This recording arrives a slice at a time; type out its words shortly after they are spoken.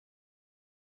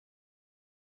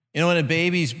When a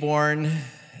baby's born,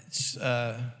 it's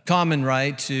common,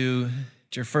 right, to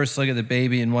first look at the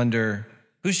baby and wonder,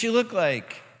 who's she look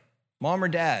like, mom or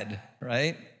dad,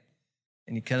 right?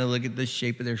 And you kind of look at the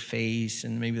shape of their face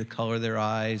and maybe the color of their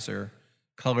eyes or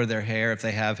color of their hair if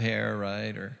they have hair,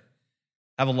 right? Or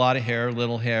have a lot of hair,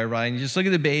 little hair, right? And you just look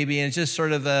at the baby and it's just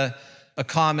sort of a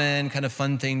common kind of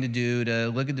fun thing to do, to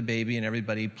look at the baby, and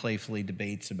everybody playfully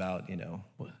debates about,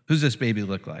 who's this baby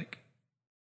look like?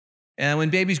 And when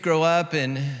babies grow up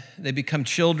and they become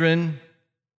children,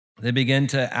 they begin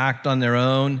to act on their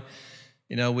own.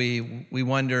 We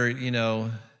wonder,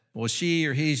 well, she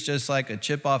or he's just like a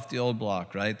chip off the old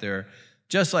block, right? They're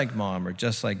just like mom or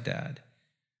just like dad.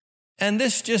 And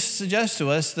this just suggests to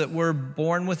us that we're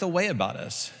born with a way about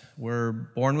us. We're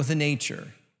born with a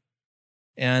nature.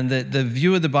 And the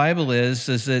view of the Bible is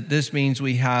that this means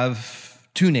we have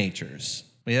two natures.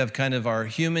 We have kind of our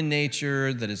human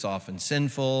nature that is often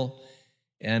sinful,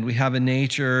 and we have a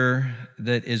nature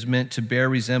that is meant to bear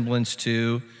resemblance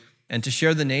to and to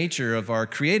share the nature of our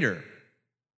Creator.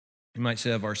 You might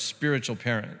say of our spiritual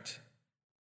parent.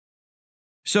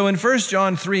 So in 1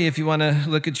 John 3, if you want to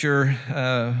look at your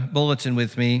bulletin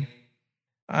with me,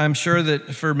 I'm sure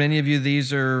that for many of you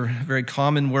these are very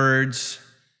common words,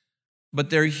 but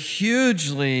they're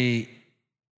hugely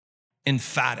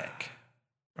emphatic,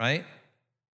 right?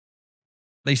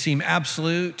 They seem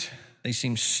absolute, they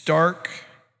seem stark,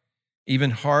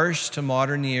 even harsh to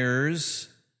modern ears,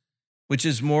 which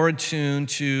is more attuned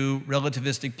to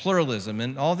relativistic pluralism.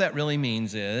 And all that really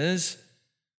means is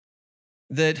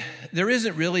that there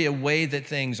isn't really a way that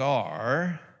things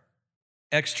are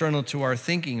external to our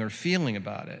thinking or feeling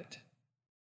about it.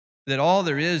 That all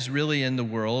there is really in the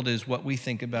world is what we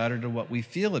think about it or what we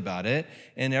feel about it,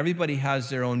 and everybody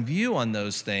has their own view on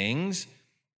those things,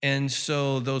 and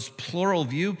so those plural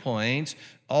viewpoints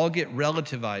all get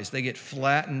relativized, they get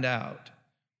flattened out.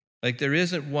 Like there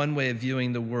isn't one way of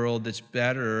viewing the world that's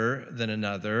better than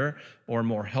another or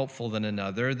more helpful than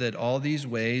another, that all these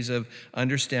ways of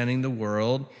understanding the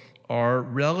world are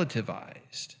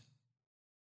relativized.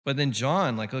 But then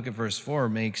John, look at verse 4,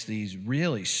 makes these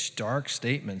really stark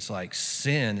statements like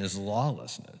sin is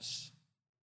lawlessness.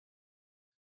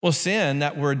 Well, sin,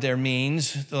 that word there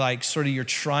means like sort of you're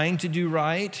trying to do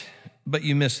right, but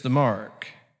you miss the mark.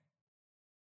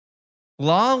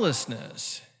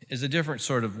 Lawlessness is a different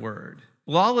sort of word.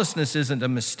 Lawlessness isn't a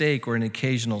mistake or an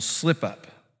occasional slip up,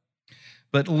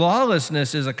 but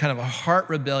lawlessness is a kind of a heart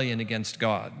rebellion against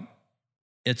God.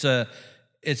 It's a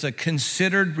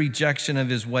considered rejection of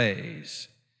his ways,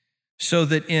 so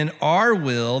that in our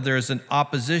will, there's an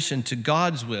opposition to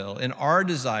God's will. In our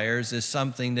desires is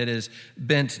something that is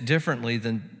bent differently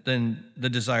than the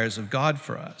desires of God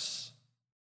for us.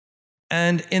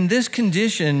 And in this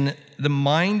condition, the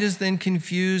mind is then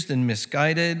confused and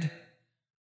misguided.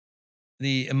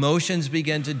 The emotions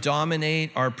begin to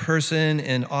dominate our person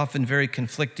in often very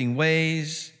conflicting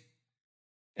ways.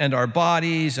 And our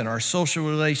bodies and our social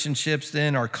relationships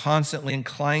then are constantly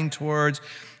inclined towards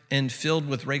and filled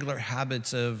with regular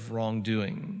habits of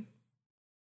wrongdoing.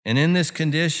 And in this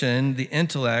condition, the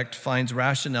intellect finds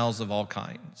rationales of all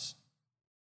kinds.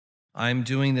 I'm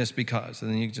doing this because, and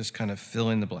then you just kind of fill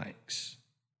in the blanks.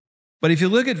 But if you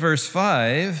look at verse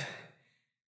 5,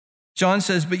 John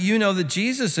says, but you know that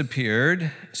Jesus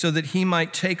appeared so that he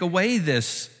might take away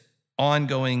this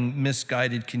ongoing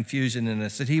misguided confusion in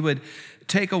us, that he would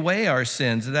take away our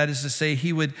sins. That is to say,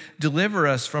 he would deliver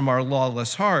us from our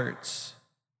lawless hearts.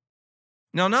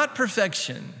 Now, not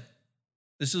perfection.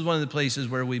 This is one of the places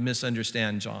where we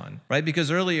misunderstand John, right? Because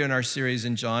earlier in our series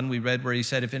in John, we read where he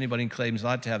said, if anybody claims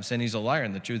not to have sin, he's a liar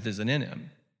and the truth isn't in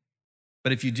him.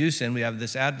 But if you do sin, we have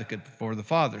this advocate before the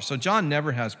Father. So John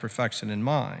never has perfection in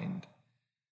mind.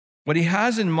 What he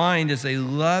has in mind is a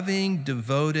loving,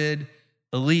 devoted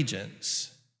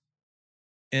allegiance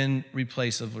in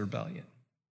replace of rebellion.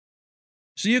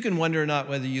 So you can wonder not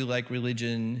whether you like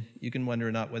religion. You can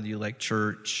wonder not whether you like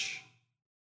church.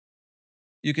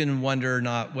 You can wonder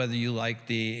not whether you like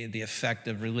the effect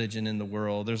of religion in the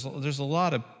world. There's a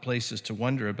lot of places to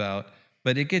wonder about,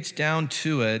 but it gets down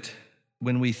to it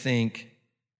when we think,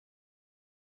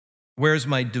 where's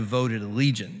my devoted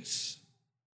allegiance?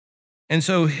 And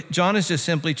so John is just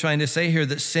simply trying to say here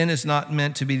that sin is not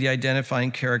meant to be the identifying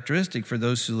characteristic for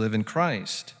those who live in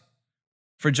Christ.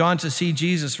 For John to see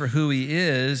Jesus for who he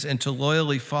is and to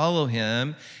loyally follow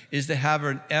him is to have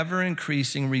an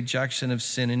ever-increasing rejection of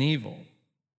sin and evil.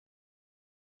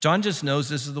 John just knows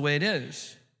this is the way it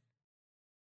is.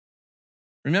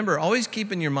 Remember, always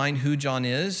keep in your mind who John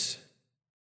is.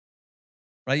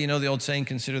 Right? You know the old saying,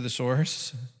 consider the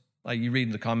source? Like you read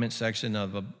in the comment section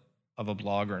of of a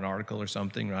blog or an article or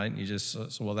something, right? And you just,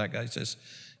 so well, that guy's just,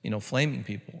 flaming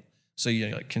people. So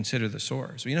you consider the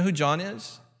source. You know who John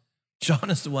is? John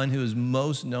is the one who is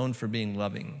most known for being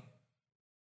loving,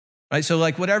 right? So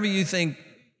like whatever you think,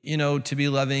 to be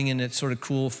loving in its sort of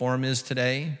cool form is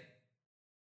today,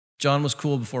 John was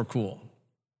cool before cool.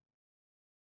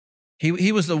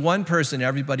 He was the one person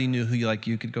everybody knew who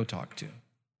you could go talk to.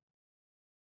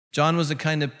 John was the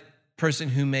kind of person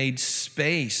who made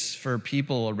space for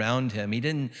people around him. He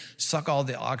didn't suck all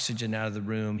the oxygen out of the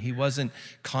room. He wasn't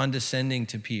condescending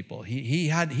to people.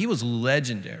 He was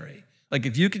legendary. Like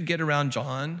if you could get around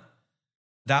John,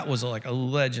 that was like a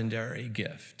legendary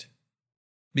gift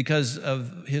because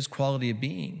of his quality of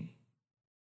being.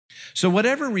 So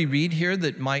whatever we read here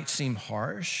that might seem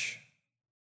harsh,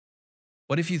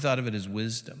 what if you thought of it as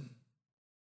wisdom?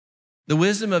 The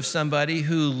wisdom of somebody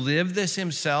who lived this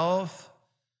himself,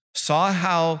 saw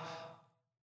how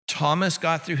Thomas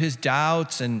got through his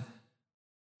doubts and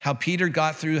how Peter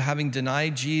got through having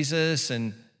denied Jesus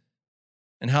and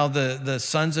how the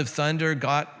sons of thunder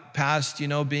got past,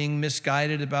 being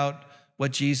misguided about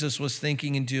what Jesus was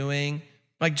thinking and doing.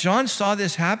 Like John saw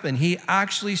this happen. He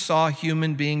actually saw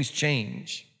human beings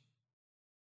change.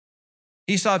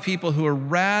 He saw people who were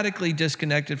radically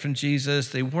disconnected from Jesus.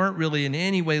 They weren't really in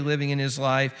any way living in his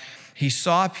life. He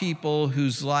saw people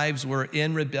whose lives were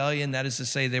in rebellion, that is to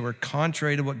say, they were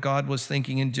contrary to what God was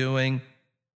thinking and doing.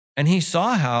 And he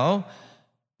saw how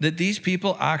that these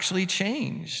people actually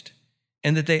changed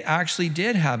and that they actually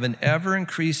did have an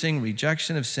ever-increasing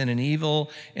rejection of sin and evil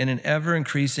and an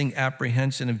ever-increasing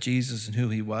apprehension of Jesus and who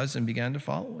he was and began to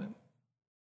follow him.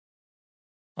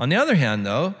 On the other hand,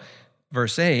 though,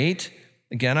 verse 8,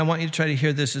 again, I want you to try to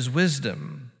hear this as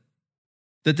wisdom.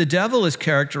 That the devil is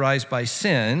characterized by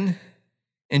sin,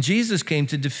 and Jesus came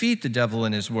to defeat the devil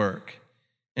in his work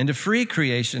and to free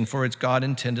creation for its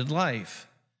God-intended life,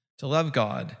 to love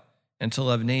God and to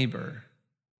love neighbor.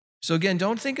 So again,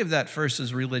 don't think of that first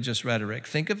as religious rhetoric.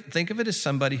 Think of it as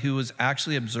somebody who was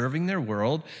actually observing their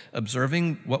world,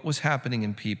 observing what was happening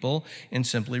in people, and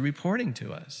simply reporting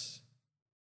to us.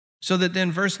 So that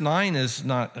then verse 9 is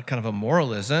not a kind of a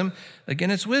moralism.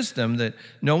 Again, it's wisdom that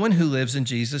no one who lives in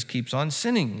Jesus keeps on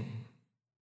sinning.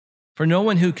 For no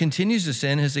one who continues to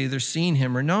sin has either seen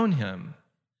him or known him.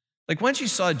 Like once you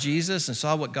saw Jesus and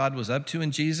saw what God was up to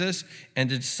in Jesus and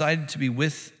decided to be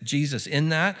with Jesus in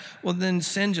that, well, then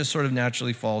sin just sort of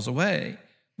naturally falls away.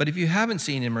 But if you haven't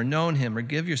seen him or known him or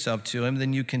give yourself to him,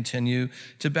 then you continue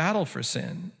to battle for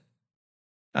sin.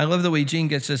 I love the way Gene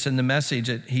gets this in the Message.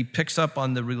 He picks up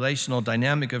on the relational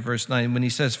dynamic of verse 9 when he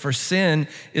says, for sin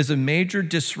is a major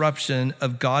disruption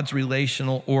of God's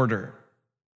relational order.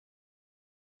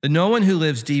 That no one who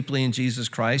lives deeply in Jesus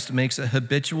Christ makes a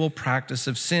habitual practice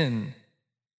of sin.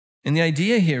 And the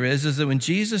idea here is that when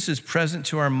Jesus is present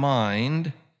to our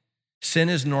mind, sin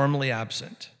is normally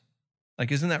absent.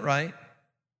 Like, isn't that right?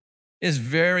 It's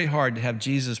very hard to have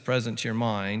Jesus present to your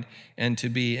mind and to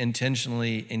be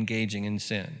intentionally engaging in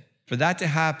sin. For that to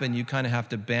happen, you kind of have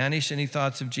to banish any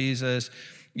thoughts of Jesus.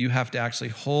 You have to actually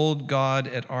hold God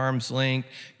at arm's length.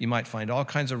 You might find all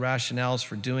kinds of rationales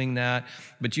for doing that,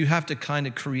 but you have to kind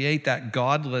of create that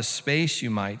godless space,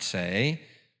 you might say,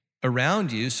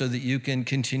 around you so that you can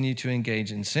continue to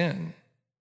engage in sin.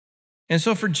 And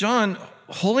so for John,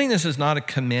 holiness is not a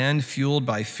command fueled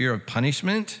by fear of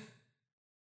punishment,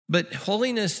 but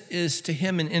holiness is to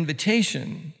him an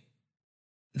invitation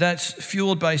that's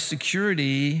fueled by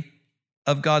security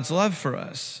of God's love for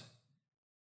us.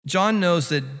 John knows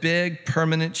that big,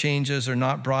 permanent changes are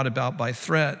not brought about by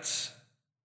threats,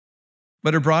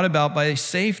 but are brought about by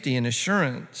safety and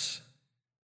assurance,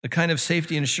 the kind of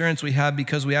safety and assurance we have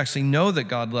because we actually know that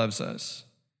God loves us,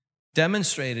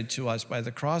 demonstrated to us by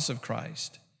the cross of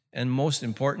Christ. And most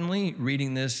importantly,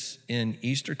 reading this in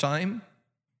Easter time,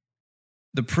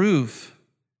 the proof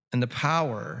and the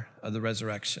power of the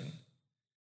resurrection.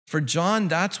 For John,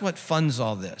 that's what funds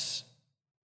all this.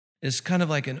 It's kind of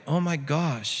like oh my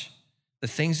gosh, the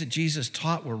things that Jesus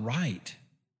taught were right.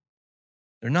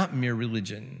 They're not mere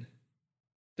religion.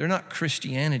 They're not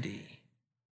Christianity,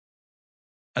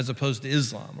 as opposed to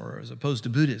Islam or as opposed to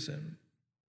Buddhism.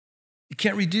 You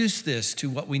can't reduce this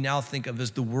to what we now think of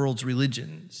as the world's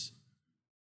religions.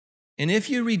 And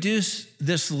if you reduce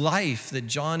this life that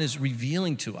John is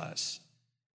revealing to us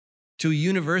to a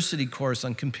university course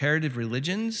on comparative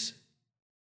religions,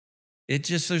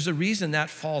 there's a reason that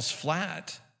falls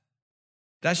flat.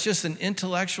 That's just an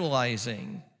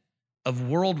intellectualizing of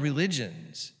world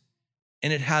religions.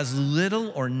 And it has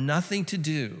little or nothing to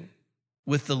do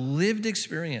with the lived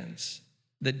experience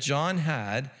that John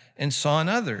had and saw in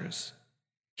others.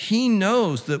 he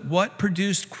knows that what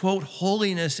produced, quote,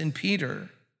 holiness in Peter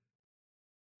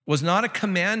was not a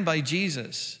command by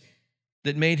Jesus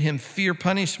that made him fear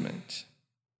punishment.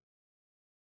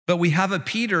 But we have a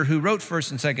Peter who wrote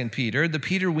 1st and 2nd Peter, the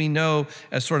Peter we know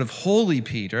as sort of holy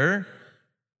Peter,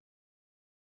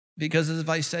 because as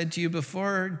I said to you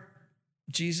before,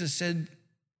 Jesus said,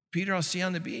 Peter, I'll see you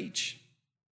on the beach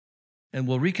and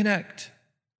we'll reconnect.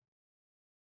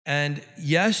 And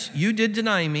yes, you did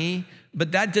deny me,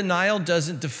 but that denial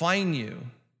doesn't define you.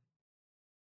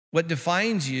 What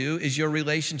defines you is your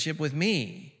relationship with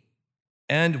me,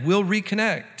 and we'll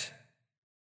reconnect.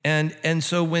 And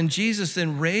so when Jesus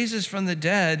then raises from the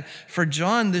dead, for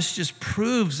John, this just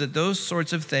proves that those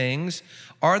sorts of things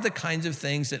are the kinds of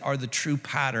things that are the true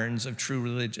patterns of true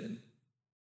religion.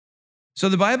 So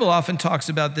the Bible often talks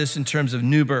about this in terms of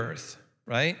new birth,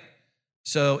 right?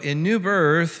 So in new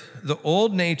birth, the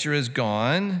old nature is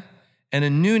gone and a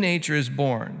new nature is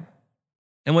born.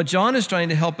 And what John is trying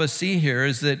to help us see here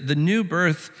is that the new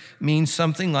birth means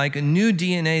something like a new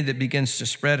DNA that begins to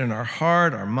spread in our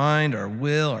heart, our mind, our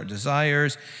will, our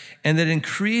desires, and that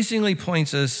increasingly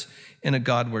points us in a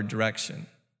Godward direction.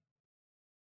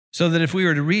 So that if we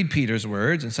were to read Peter's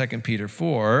words in 2 Peter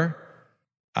 4,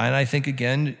 and I think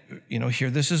again,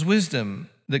 here this is wisdom,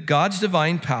 that God's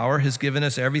divine power has given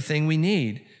us everything we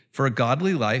need for a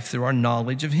godly life through our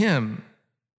knowledge of him,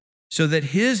 so that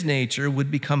his nature would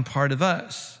become part of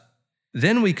us.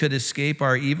 Then we could escape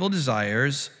our evil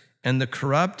desires and the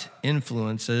corrupt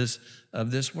influences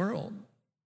of this world.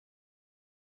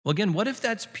 Well, again, what if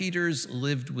that's Peter's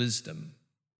lived wisdom?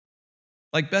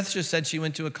 Like Beth just said, she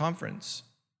went to a conference.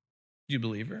 Do you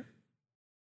believe her?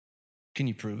 Can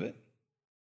you prove it?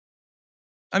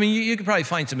 I mean, you could probably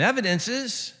find some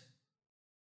evidences.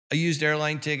 A used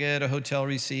airline ticket, a hotel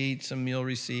receipt, some meal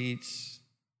receipts.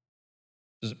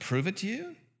 Does it prove it to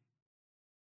you?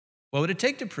 What would it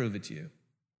take to prove it to you?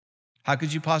 How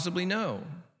could you possibly know?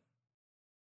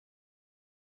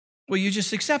 Well, you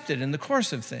just accept it in the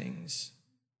course of things.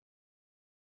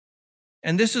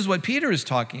 And this is what Peter is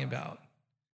talking about.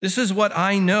 This is what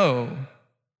I know,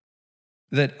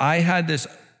 that I had this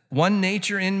one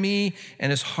nature in me,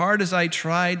 and as hard as I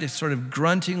tried to sort of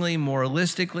gruntingly,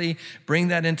 moralistically bring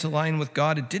that into line with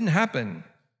God, it didn't happen.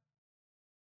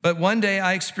 But one day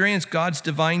I experienced God's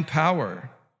divine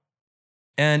power,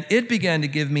 and it began to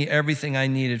give me everything I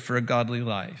needed for a godly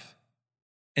life.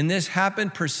 And this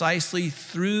happened precisely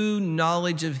through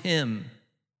knowledge of him.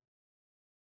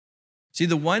 See,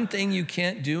 the one thing you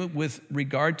can't do with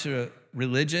regard to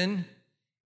religion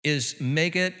is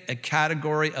make it a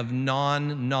category of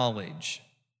non-knowledge.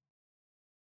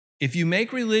 If you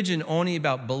make religion only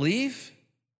about belief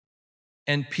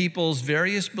and people's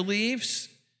various beliefs,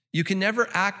 you can never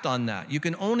act on that. You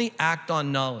can only act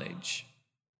on knowledge.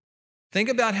 Think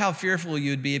about how fearful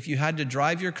you'd be if you had to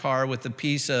drive your car with a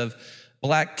piece of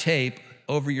black tape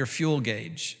over your fuel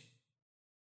gauge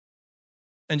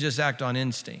and just act on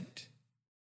instinct.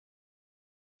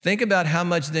 Think about how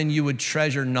much then you would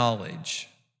treasure knowledge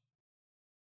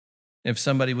if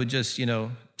somebody would just,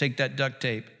 take that duct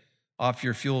tape off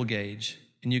your fuel gauge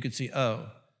and you could see, oh,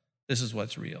 this is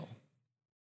what's real.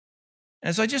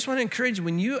 And so I just want to encourage you,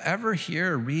 when you ever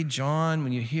hear or read John,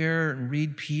 when you hear and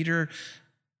read Peter,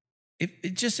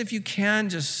 if you can,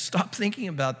 just stop thinking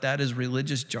about that as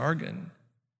religious jargon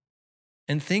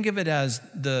and think of it as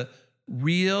the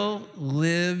real,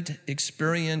 lived,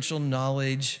 experiential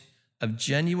knowledge of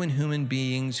genuine human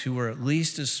beings who are at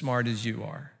least as smart as you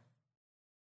are.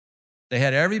 They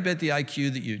had every bit the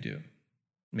IQ that you do,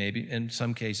 maybe in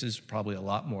some cases, probably a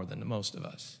lot more than most of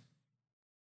us.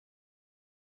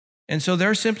 And so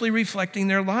they're simply reflecting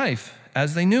their life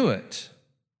as they knew it.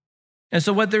 And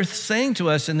so what they're saying to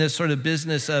us in this sort of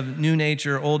business of new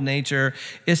nature, old nature,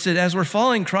 is that as we're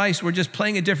following Christ, we're just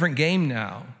playing a different game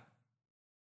now.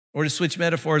 Or to switch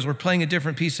metaphors, we're playing a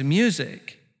different piece of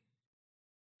music.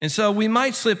 And so we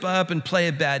might slip up and play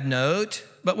a bad note,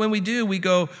 but when we do, we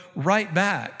go right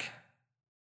back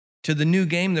to the new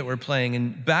game that we're playing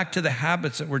and back to the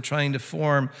habits that we're trying to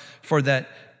form for that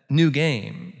new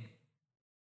game.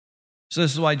 So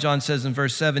this is why John says in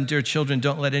verse 7, dear children,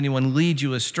 don't let anyone lead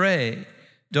you astray.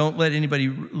 Don't let anybody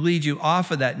lead you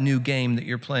off of that new game that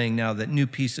you're playing now, that new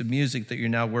piece of music that you're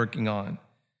now working on.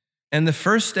 And the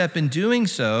first step in doing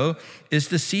so is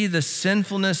to see the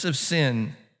sinfulness of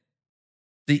sin,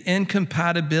 the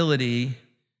incompatibility,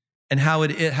 and how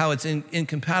it's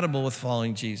incompatible with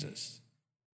following Jesus.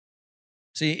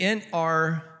 See, in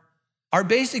our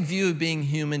basic view of being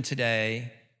human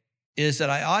today is that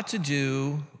I ought to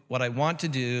do what I want to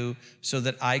do so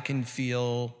that I can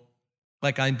feel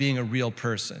like I'm being a real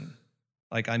person.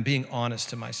 Like I'm being honest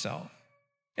to myself.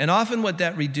 And often what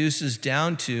that reduces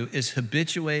down to is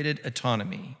habituated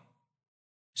autonomy.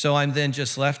 So I'm then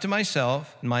just left to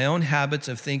myself and my own habits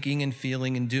of thinking and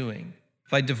feeling and doing.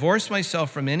 If I divorce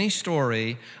myself from any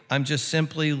story, I'm just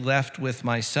simply left with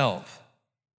myself.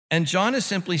 And John is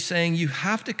simply saying you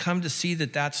have to come to see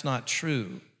that that's not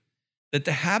true. That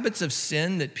the habits of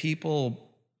sin that people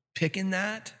pick in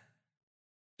that,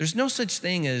 there's no such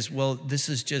thing as, well, this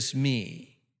is just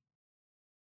me.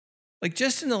 Like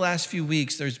just in the last few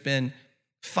weeks, there's been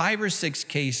 5 or 6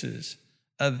 cases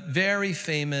of very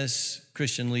famous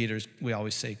Christian leaders, we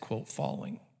always say, quote,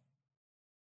 falling.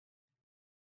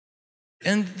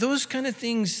 And those kind of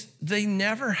things, they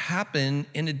never happen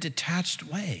in a detached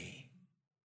way.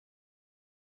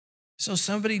 So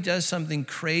somebody does something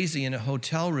crazy in a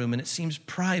hotel room and it seems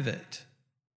private,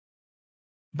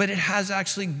 but it has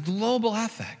actually global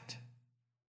effect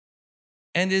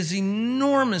and is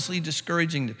enormously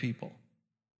discouraging to people.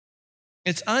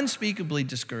 It's unspeakably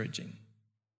discouraging.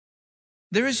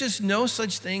 There is just no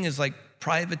such thing as like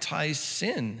privatized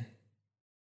sin.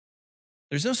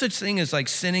 There's no such thing as like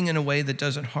sinning in a way that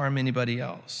doesn't harm anybody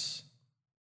else.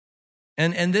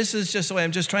 And this is just the way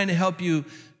I'm just trying to help you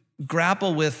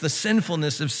grapple with the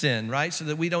sinfulness of sin, right? So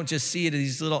that we don't just see it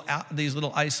as these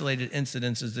little isolated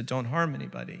incidences that don't harm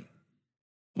anybody.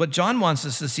 What John wants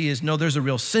us to see is, no, there's a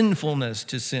real sinfulness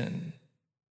to sin.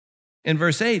 In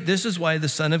verse 8, this is why the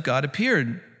Son of God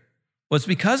appeared. Well, it's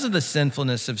because of the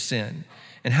sinfulness of sin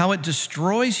and how it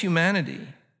destroys humanity.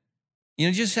 You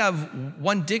know, just have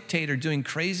one dictator doing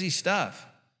crazy stuff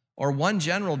or one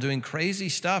general doing crazy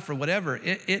stuff or whatever.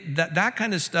 That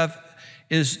kind of stuff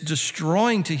is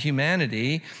destroying to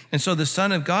humanity. And so the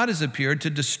Son of God has appeared to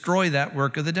destroy that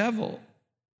work of the devil.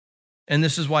 And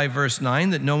this is why verse 9,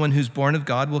 that no one who's born of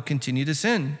God will continue to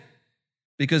sin.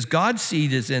 Because God's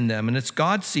seed is in them, and it's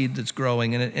God's seed that's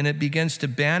growing, and it begins to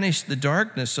banish the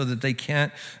darkness so that they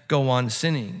can't go on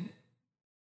sinning.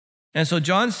 And so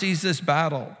John sees this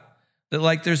battle, that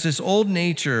like there's this old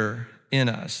nature in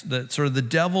us, that sort of the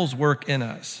devil's work in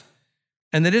us,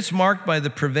 and that it's marked by the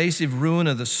pervasive ruin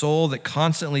of the soul that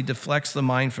constantly deflects the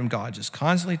mind from God, just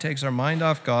constantly takes our mind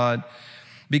off God,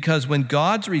 because when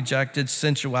God's rejected,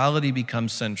 sensuality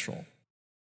becomes central.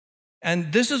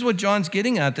 And this is what John's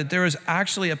getting at, that there is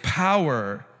actually a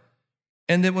power,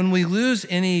 and that when we lose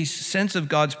any sense of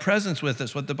God's presence with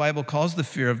us, what the Bible calls the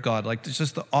fear of God, like it's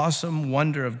just the awesome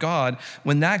wonder of God,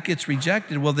 when that gets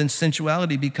rejected, well, then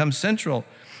sensuality becomes central.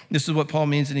 This is what Paul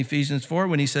means in Ephesians 4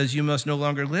 when he says, you must no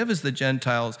longer live as the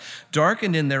Gentiles,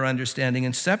 darkened in their understanding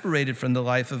and separated from the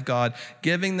life of God,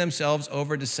 giving themselves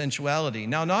over to sensuality.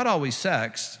 Now, not always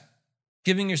sex,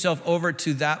 giving yourself over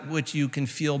to that which you can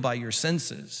feel by your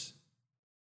senses.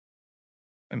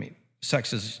 I mean,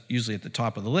 sex is usually at the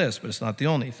top of the list, but it's not the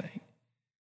only thing.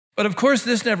 But of course,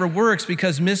 this never works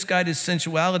because misguided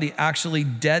sensuality actually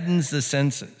deadens the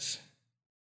senses.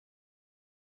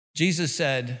 Jesus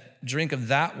said, drink of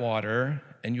that water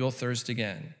and you'll thirst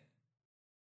again.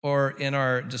 Or in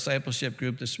our discipleship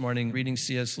group this morning, reading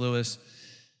C.S. Lewis,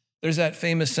 there's that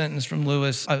famous sentence from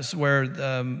Lewis where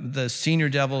the senior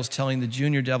devil is telling the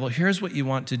junior devil, here's what you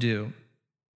want to do.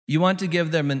 You want to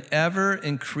give them an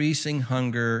ever-increasing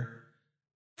hunger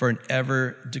for an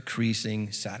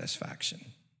ever-decreasing satisfaction.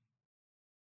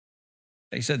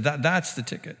 He said that's the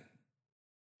ticket.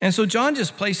 And so John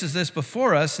just places this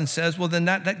before us and says, well, then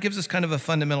that gives us kind of a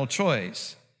fundamental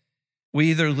choice. We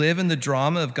either live in the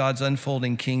drama of God's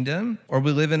unfolding kingdom, or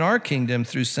we live in our kingdom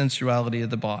through sensuality of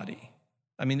the body.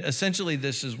 I mean, essentially,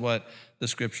 this is what the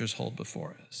scriptures hold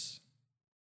before us.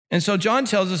 And so John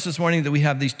tells us this morning that we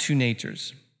have these two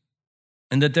natures,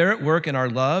 and that they're at work in our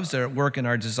loves, they're at work in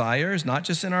our desires, not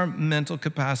just in our mental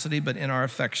capacity, but in our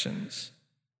affections.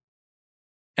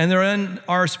 And they're in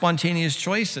our spontaneous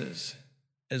choices,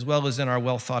 as well as in our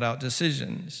well-thought-out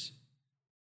decisions.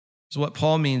 It's what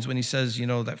Paul means when he says, you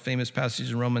know, that famous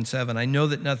passage in Romans 7, I know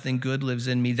that nothing good lives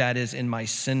in me, that is, in my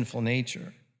sinful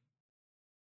nature.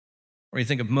 Or you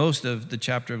think of most of the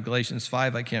chapter of Galatians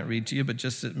 5, I can't read to you, but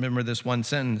just remember this one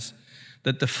sentence,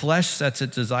 that the flesh sets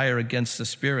its desire against the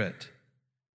spirit.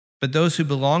 But those who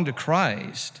belong to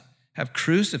Christ have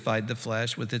crucified the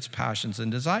flesh with its passions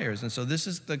and desires. And so this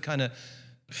is the kind of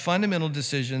fundamental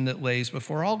decision that lays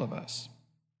before all of us.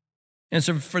 And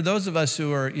so for those of us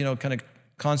who are, you know, kind of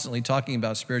constantly talking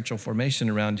about spiritual formation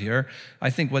around here,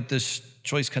 I think what this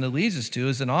choice kind of leads us to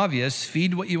is an obvious,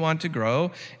 feed what you want to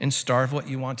grow and starve what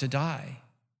you want to die.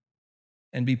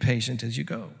 And be patient as you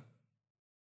go.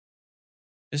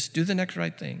 Just do the next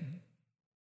right thing.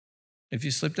 If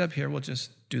you slipped up here, we'll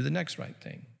just do the next right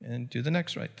thing and do the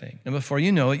next right thing. And before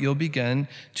you know it, you'll begin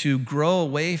to grow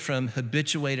away from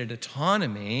habituated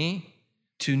autonomy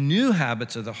to new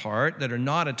habits of the heart that are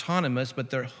not autonomous, but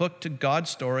they're hooked to God's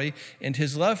story and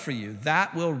his love for you.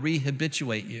 That will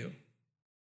rehabituate you.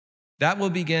 That will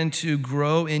begin to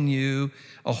grow in you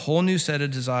a whole new set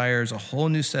of desires, a whole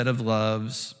new set of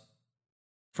loves.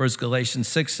 For as Galatians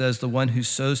 6 says, the one who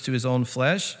sows to his own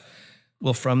flesh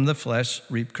will from the flesh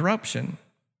reap corruption.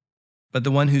 But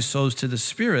the one who sows to the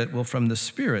Spirit will from the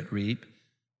Spirit reap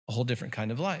a whole different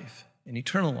kind of life, an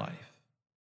eternal life.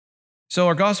 So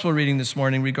our gospel reading this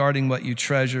morning regarding what you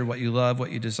treasure, what you love,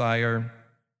 what you desire,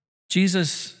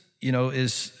 Jesus,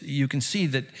 you can see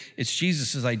that it's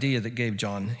Jesus' idea that gave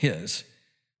John his.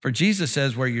 For Jesus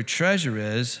says, where your treasure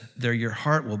is, there your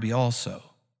heart will be also.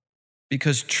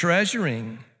 Because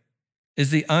treasuring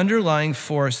is the underlying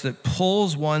force that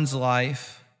pulls one's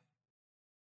life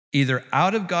either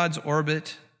out of God's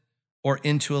orbit or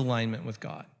into alignment with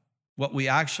God. What we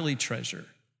actually treasure,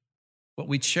 what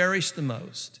we cherish the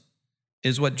most,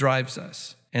 is what drives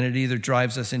us. And it either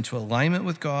drives us into alignment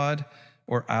with God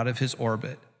or out of his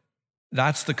orbit.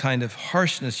 That's the kind of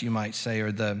harshness, you might say,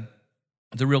 or the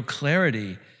real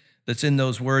clarity that's in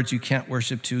those words, you can't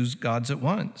worship two gods at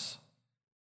once.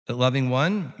 That loving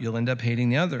one, you'll end up hating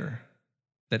the other.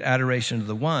 That adoration of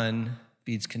the one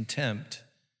feeds contempt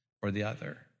for the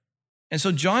other. And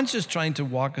so John's just trying to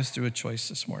walk us through a choice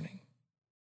this morning.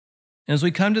 And as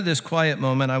we come to this quiet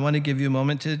moment, I want to give you a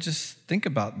moment to just think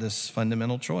about this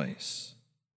fundamental choice.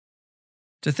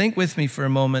 To think with me for a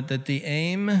moment that the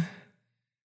aim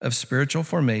of spiritual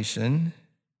formation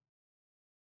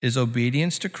is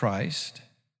obedience to Christ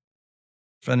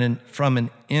from an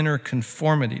inner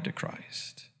conformity to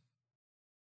Christ.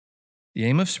 The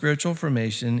aim of spiritual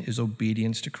formation is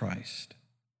obedience to Christ.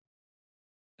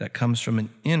 That comes from an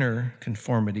inner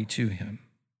conformity to him.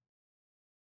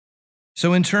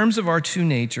 So in terms of our two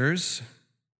natures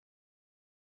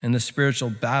and the spiritual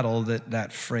battle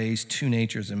that phrase two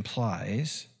natures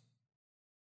implies,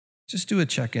 just do a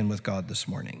check-in with God this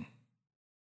morning.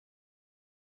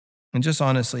 And just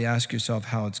honestly ask yourself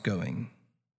how it's going.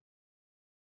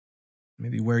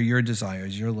 Maybe where your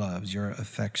desires, your loves, your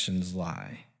affections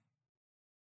lie.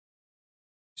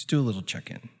 Just do a little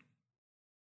check-in.